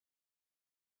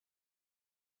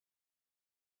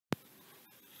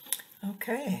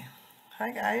Okay, hi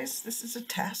guys, this is a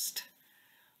test.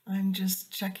 I'm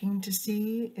just checking to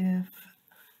see if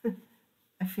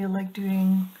I feel like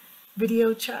doing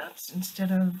video chats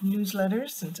instead of newsletters,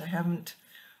 since I haven't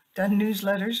done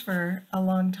newsletters for a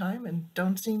long time and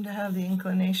don't seem to have the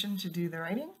inclination to do the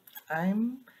writing. I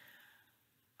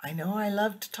know I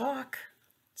love to talk,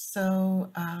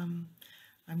 so I'm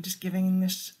just giving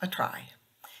this a try.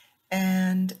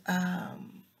 And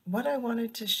what I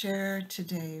wanted to share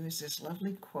today was this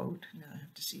lovely quote. Now I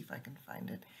have to see if I can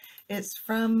find it. It's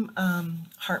from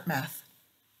Heartmath.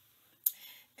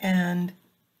 And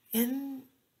in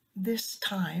this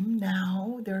time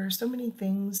now, there are so many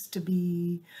things to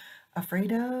be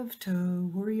afraid of,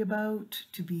 to worry about,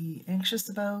 to be anxious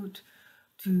about,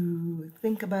 to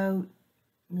think about,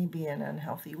 maybe in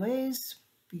unhealthy ways,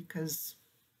 because,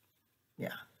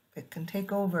 yeah, it can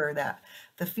take over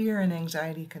the fear and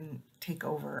anxiety can take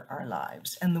over our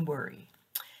lives and the worry.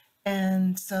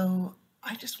 And so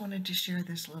I just wanted to share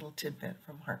this little tidbit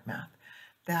from Heartmath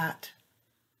that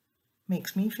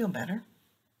makes me feel better.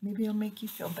 Maybe it'll make you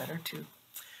feel better too.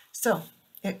 So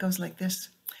it goes like this.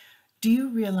 Do you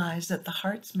realize that the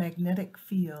heart's magnetic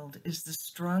field is the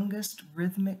strongest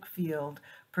rhythmic field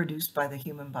produced by the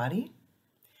human body?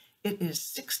 It is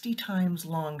 60 times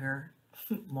stronger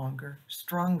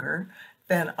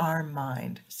than our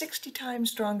mind. 60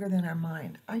 times stronger than our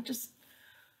mind.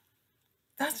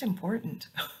 That's important.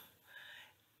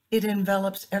 It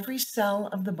envelops every cell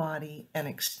of the body and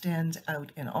extends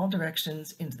out in all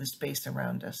directions into the space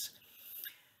around us.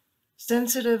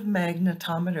 Sensitive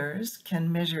magnetometers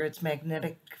can measure its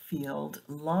magnetic field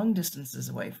long distances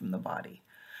away from the body.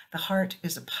 The heart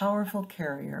is a powerful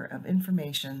carrier of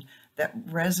information that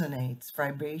resonates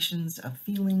vibrations of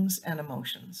feelings and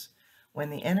emotions. When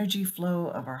the energy flow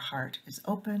of our heart is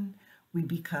open, we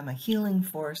become a healing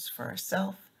force for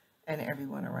ourselves and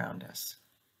everyone around us.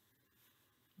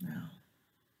 Now,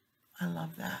 I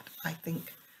love that. I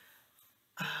think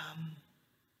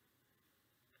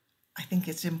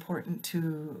it's important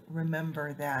to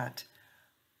remember that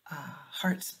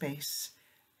heart space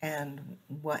and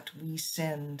what we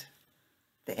send,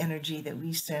 the energy that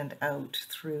we send out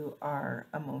through our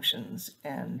emotions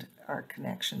and our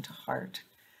connection to heart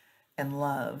and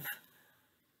love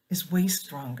is way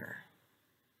stronger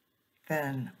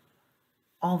than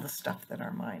all the stuff that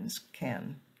our minds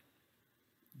can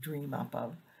dream up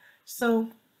of. So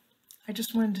I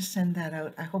just wanted to send that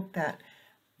out. I hope that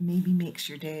maybe makes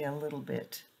your day a little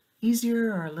bit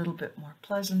easier or a little bit more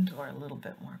pleasant or a little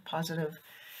bit more positive.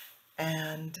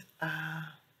 And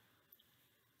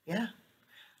yeah,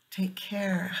 take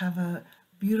care. Have a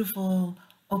beautiful,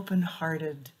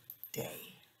 open-hearted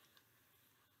day.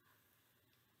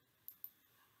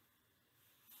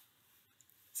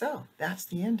 So that's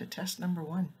the end of test number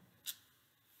 1.